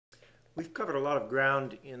We've covered a lot of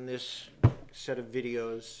ground in this set of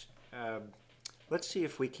videos. Let's see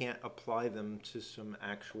if we can't apply them to some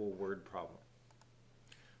actual word problem.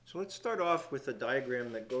 So let's start off with a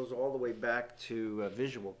diagram that goes all the way back to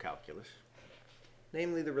visual calculus,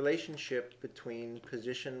 namely the relationship between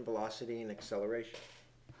position, velocity, and acceleration.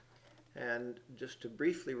 And just to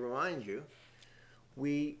briefly remind you,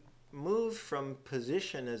 we move from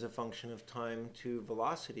position as a function of time to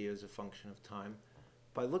velocity as a function of time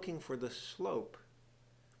by looking for the slope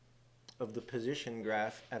of the position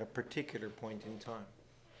graph at a particular point in time.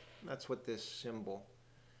 That's what this symbol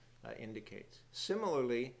indicates.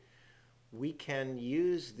 Similarly, we can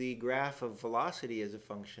use the graph of velocity as a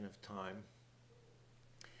function of time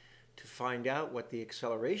to find out what the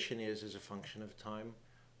acceleration is as a function of time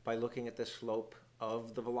by looking at the slope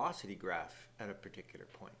of the velocity graph at a particular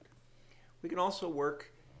point. We can also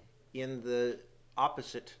work in the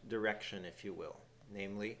opposite direction, if you will.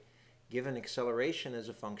 Namely, given acceleration as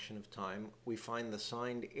a function of time, we find the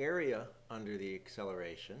signed area under the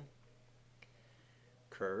acceleration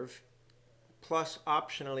curve, plus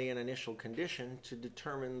optionally an initial condition to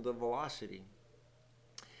determine the velocity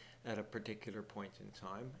at a particular point in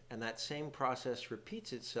time. And that same process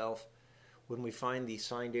repeats itself when we find the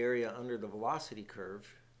signed area under the velocity curve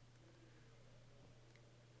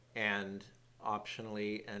and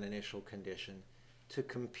optionally an initial condition to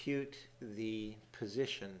compute the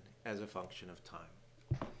position as a function of time.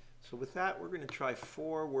 So with that, we're going to try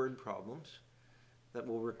 4 word problems that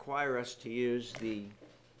will require us to use the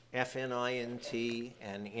fnInt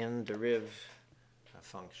and nDeriv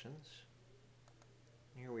functions.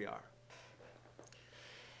 Here we are.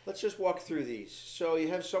 Let's just walk through these. So you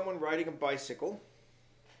have someone riding a bicycle,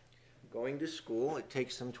 going to school. It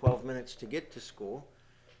takes them 12 minutes to get to school,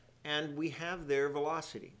 and we have their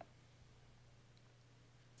velocity.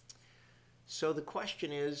 So the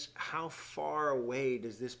question is, how far away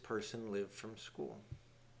does this person live from school?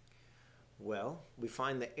 Well, we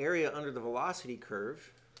find the area under the velocity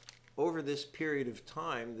curve over this period of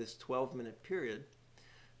time, this 12-minute period,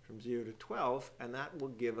 from 0 to 12, and that will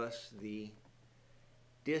give us the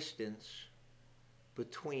distance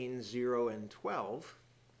between 0 and 12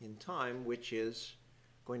 in time, which is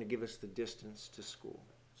going to give us the distance to school.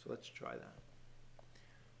 So let's try that.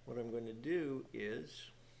 What I'm going to do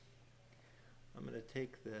is I'm going to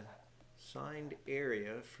take the signed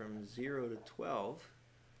area from 0 to 12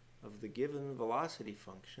 of the given velocity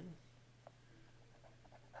function,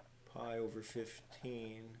 pi over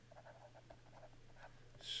 15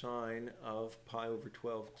 sine of pi over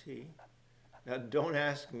 12t. Now don't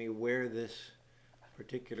ask me where this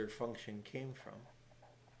particular function came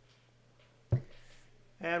from.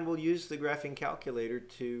 And we'll use the graphing calculator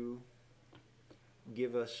to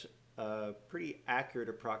give us a pretty accurate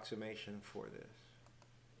approximation for this.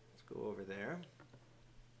 Let's go over there.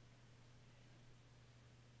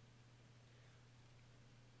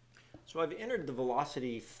 So I've entered the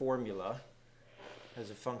velocity formula as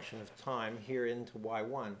a function of time here into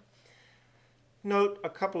y1. Note a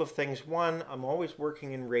couple of things. One, I'm always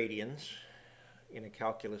working in radians in a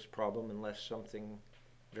calculus problem unless something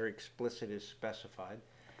very explicit is specified.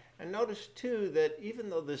 And notice too that even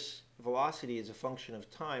though this velocity is a function of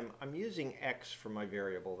time, I'm using x for my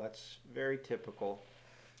variable. That's very typical.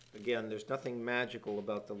 Again, there's nothing magical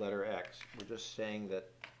about the letter x. We're just saying that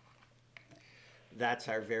that's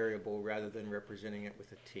our variable rather than representing it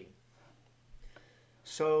with a t.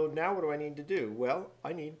 So now what do I need to do? Well,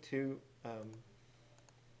 I need to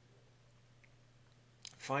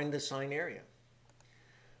find the sign area.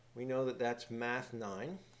 We know that that's math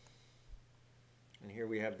 9. And here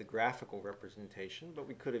we have the graphical representation, but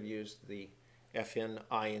we could have used the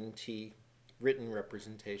fnInt written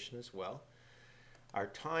representation as well. Our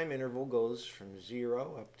time interval goes from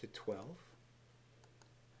 0 up to 12.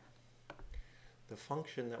 The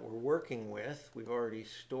function that we're working with, we've already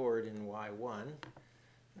stored in y1,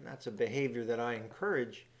 and that's a behavior that I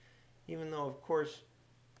encourage, even though, of course,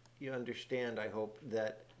 you understand, I hope,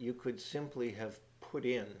 that you could simply have put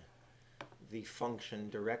in the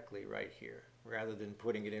function directly right here, rather than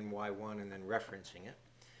putting it in y1 and then referencing it.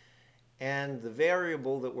 And the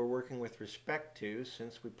variable that we're working with respect to,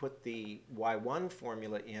 since we put the y1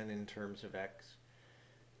 formula in terms of x,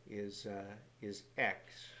 is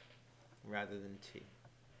x rather than t.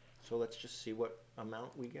 So let's just see what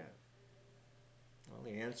amount we get. Well,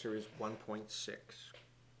 the answer is 1.6.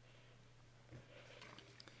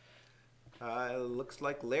 Looks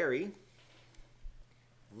like Larry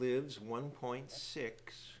lives 1.6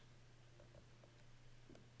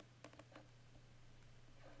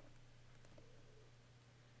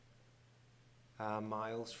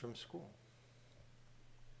 miles from school.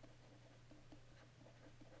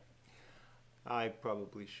 I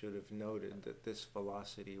probably should have noted that this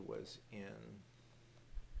velocity was in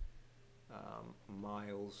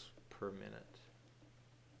miles per minute.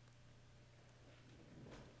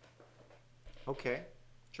 Okay,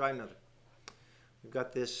 try another. We've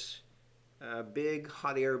got this big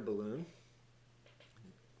hot air balloon.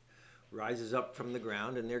 Rises up from the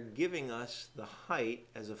ground, and they're giving us the height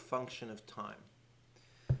as a function of time.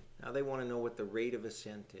 Now they want to know what the rate of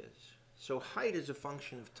ascent is. So height as a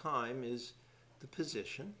function of time is the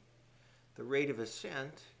position. The rate of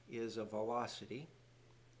ascent is a velocity.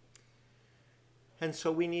 And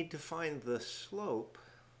so we need to find the slope,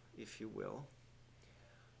 if you will,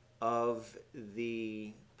 of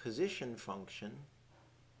the position function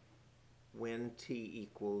when t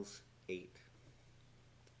equals 8.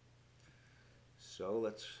 So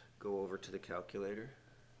let's go over to the calculator.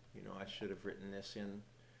 You know, I should have written this in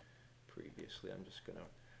previously. I'm just going to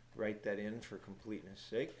write that in for completeness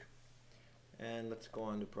sake. And let's go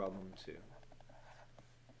on to problem 2.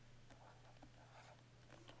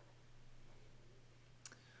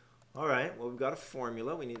 All right, well, we've got a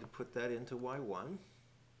formula. We need to put that into y1. And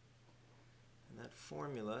that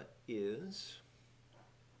formula is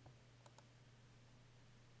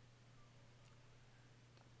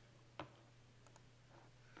I'm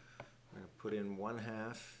going to put in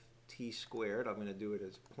 1/2 t squared. I'm going to do it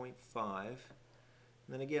as 0.5. And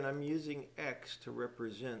then again, I'm using x to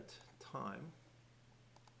represent time.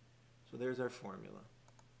 So there's our formula,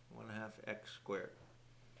 1/2 x squared.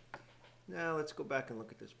 Now let's go back and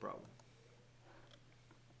look at this problem.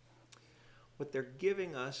 What they're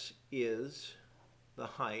giving us is the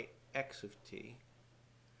height, x of t.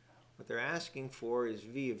 What they're asking for is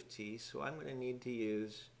v of t, so I'm going to need to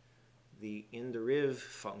use the nDeriv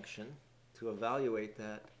function to evaluate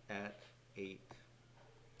that at 8.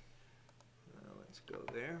 Let's go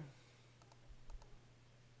there.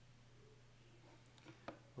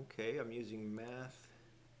 Okay, I'm using math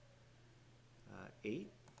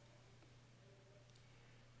 8.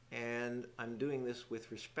 And I'm doing this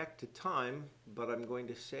with respect to time, but I'm going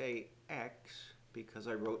to say x because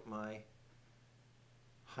I wrote my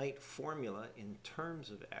height formula in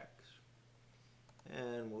terms of x.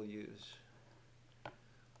 And we'll use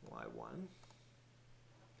y1.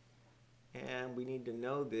 And we need to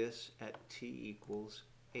know this at t equals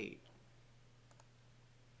 8.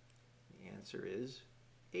 The answer is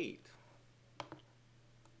 8.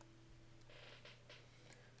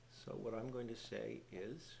 So what I'm going to say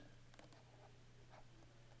is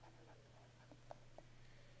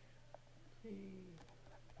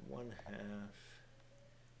 1/2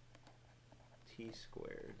 t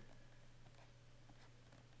squared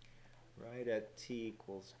right at t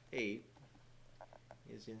equals 8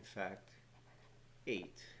 is in fact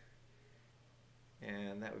 8.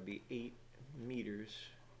 And that would be 8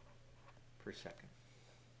 meters per second.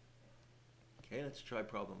 Okay, let's try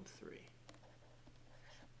problem 3.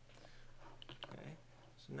 Okay,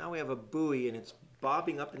 so now we have a buoy and it's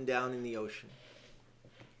bobbing up and down in the ocean.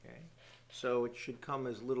 Okay, so it should come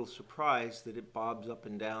as little surprise that it bobs up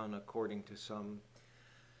and down according to some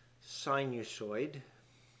sinusoid,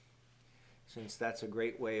 since that's a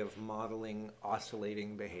great way of modeling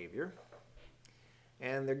oscillating behavior.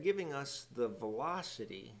 And they're giving us the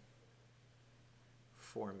velocity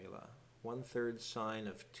formula, 1/3 sine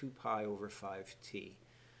of 2 pi over 5t.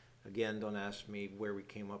 Again, don't ask me where we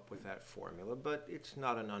came up with that formula, but it's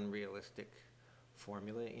not an unrealistic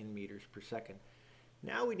formula in meters per second.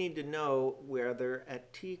 Now we need to know whether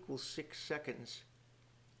at t equals 6 seconds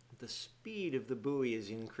the speed of the buoy is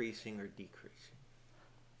increasing or decreasing.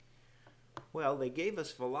 Well, they gave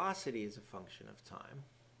us velocity as a function of time.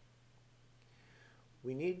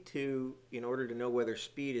 We need to, in order to know whether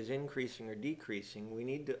speed is increasing or decreasing, we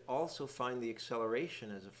need to also find the acceleration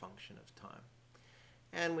as a function of time.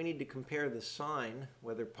 And we need to compare the sign,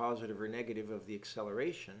 whether positive or negative, of the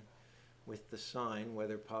acceleration with the sign,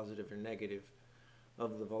 whether positive or negative,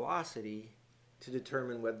 of the velocity to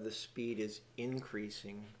determine whether the speed is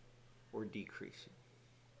increasing or decreasing.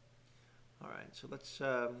 All right, so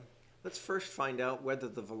let's first find out whether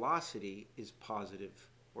the velocity is positive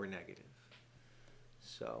or negative.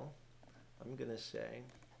 So I'm going to say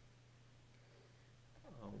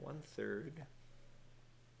 1/3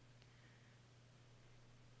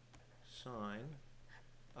 sine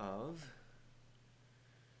of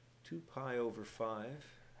 2 pi over 5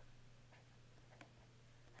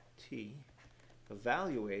 t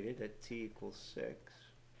evaluated at t equals 6.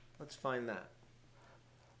 Let's find that.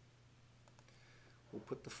 We'll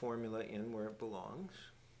put the formula in where it belongs.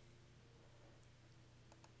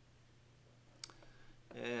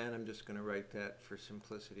 And I'm just going to write that for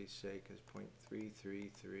simplicity's sake as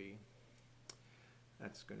 0.333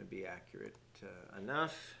 That's going to be accurate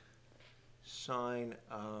enough. Sine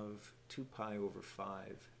of 2 pi over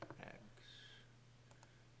 5x.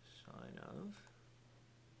 Sine of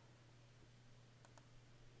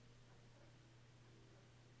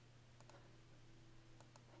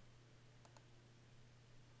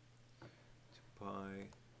 2 pi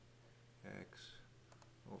x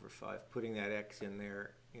over 5. Putting that x in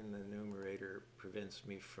there in the numerator prevents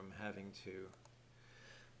me from having to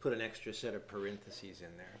put an extra set of parentheses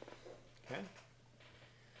in there. Okay?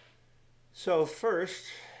 So first,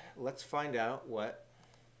 let's find out what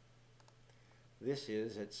this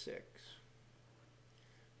is at 6.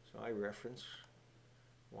 So I reference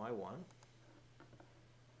y1.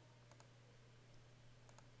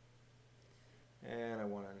 And I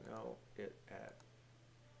want to know it at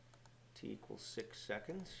t equals 6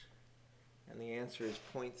 seconds. And the answer is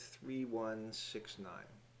 0.3169.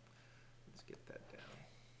 Let's get that down.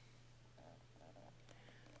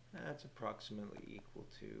 That's approximately equal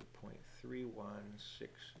to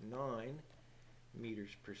 0.3169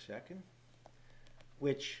 meters per second,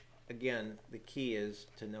 which, again, the key is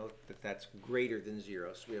to note that that's greater than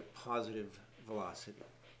 0, so we have positive velocity.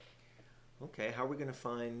 Okay, how are we going to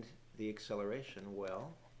find the acceleration?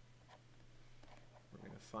 Well, we're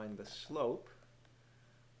going to find the slope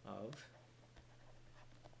of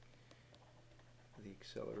the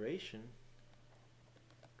acceleration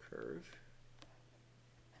curve.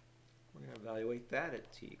 We're going to evaluate that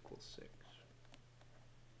at t equals 6.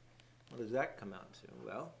 What does that come out to?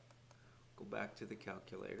 Well, go back to the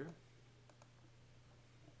calculator.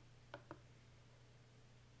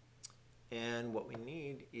 And what we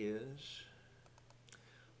need is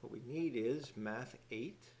math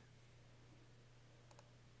 8.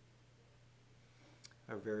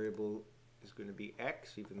 Our variable is going to be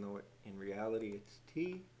x, even though in reality it's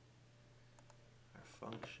t. Our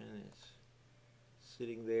function is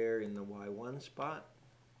sitting there in the y1 spot,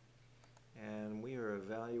 and we are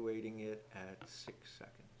evaluating it at 6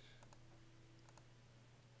 seconds.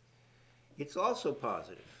 It's also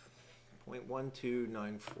positive, 0.1294.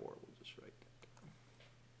 We'll just write that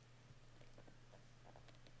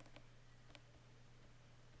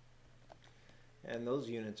down. And those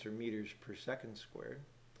units are meters per second squared,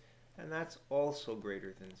 and that's also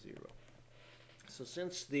greater than 0. So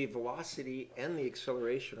since the velocity and the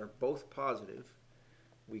acceleration are both positive,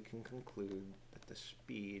 we can conclude that the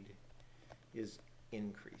speed is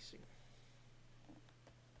increasing.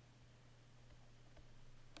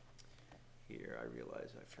 Here, I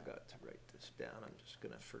realize I forgot to write this down. I'm just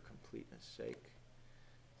going to, for completeness sake,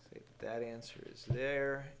 say that that answer is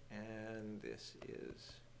there, and this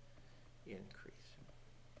is increasing.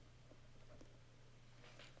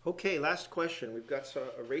 Okay, last question. We've got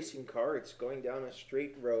a racing car. It's going down a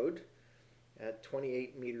straight road at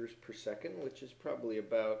 28 meters per second, which is probably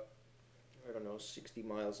about, I don't know, 60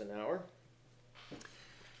 miles an hour.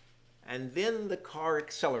 And then the car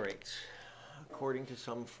accelerates. According to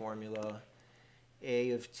some formula,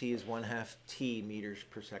 A of t is 1/2 t meters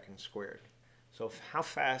per second squared. So how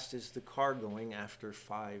fast is the car going after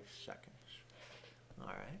 5 seconds? All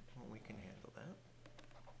right, well, we can handle that.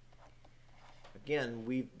 Again,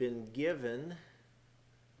 we've been given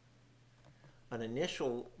an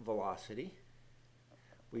initial velocity.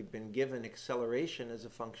 We've been given acceleration as a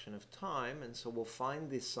function of time, and so we'll find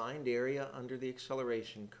the signed area under the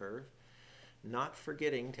acceleration curve, not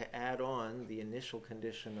forgetting to add on the initial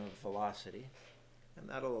condition of velocity, and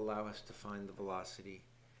that'll allow us to find the velocity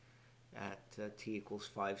at t equals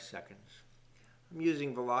 5 seconds. I'm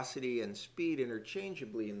using velocity and speed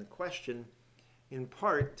interchangeably in the question, in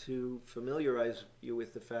part to familiarize you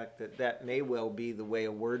with the fact that that may well be the way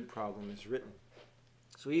a word problem is written.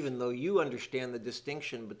 So even though you understand the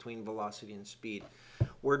distinction between velocity and speed,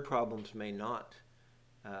 word problems may not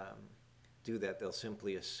do that. They'll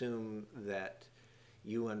simply assume that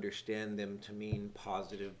you understand them to mean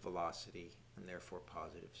positive velocity and therefore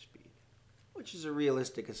positive speed, which is a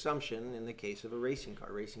realistic assumption in the case of a racing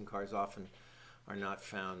car. Racing cars often are not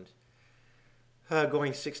found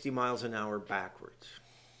going 60 miles an hour backwards.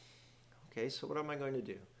 Okay, so what am I going to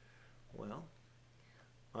do? Well,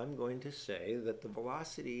 I'm going to say that the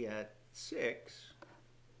velocity at 6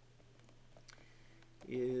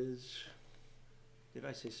 is, did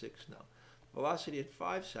I say 6? No. Velocity at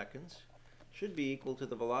 5 seconds should be equal to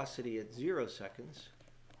the velocity at 0 seconds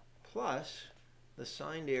plus the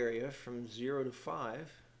signed area from 0 to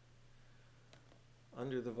 5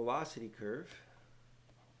 under the velocity curve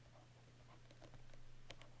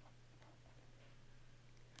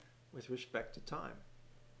with respect to time.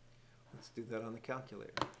 Let's do that on the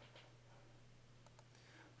calculator.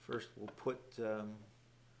 First, we'll put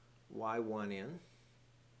y1 in.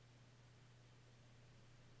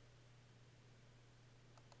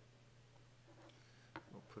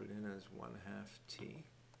 put it in as 1/2 t.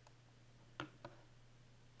 But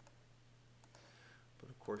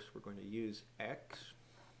of course we're going to use x.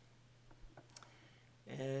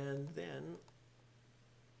 And then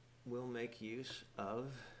we'll make use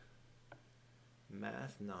of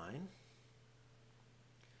Math 9.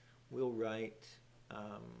 We'll write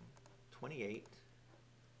 28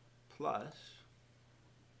 plus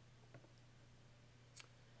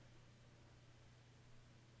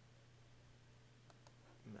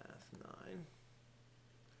Math 9.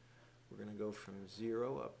 We're going to go from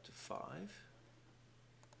 0 up to 5.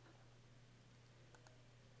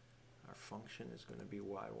 Our function is going to be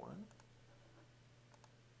y1.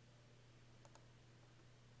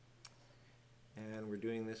 And we're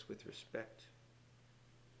doing this with respect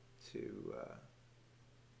to,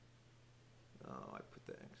 oh, I put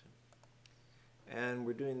the x in. And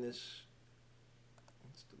we're doing this,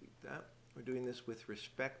 let's delete that. We're doing this with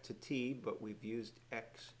respect to t, but we've used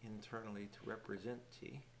x internally to represent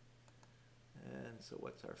t. And so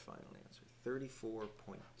what's our final answer?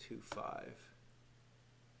 34.25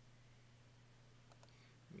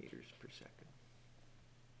 meters per second.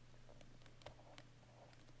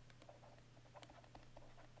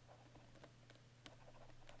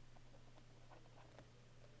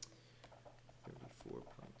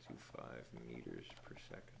 Meters per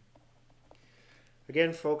second.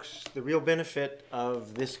 Again, folks, the real benefit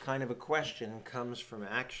of this kind of a question comes from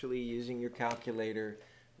actually using your calculator,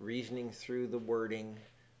 reasoning through the wording,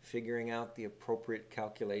 figuring out the appropriate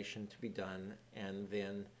calculation to be done, and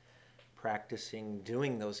then practicing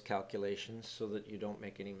doing those calculations so that you don't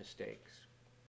make any mistakes.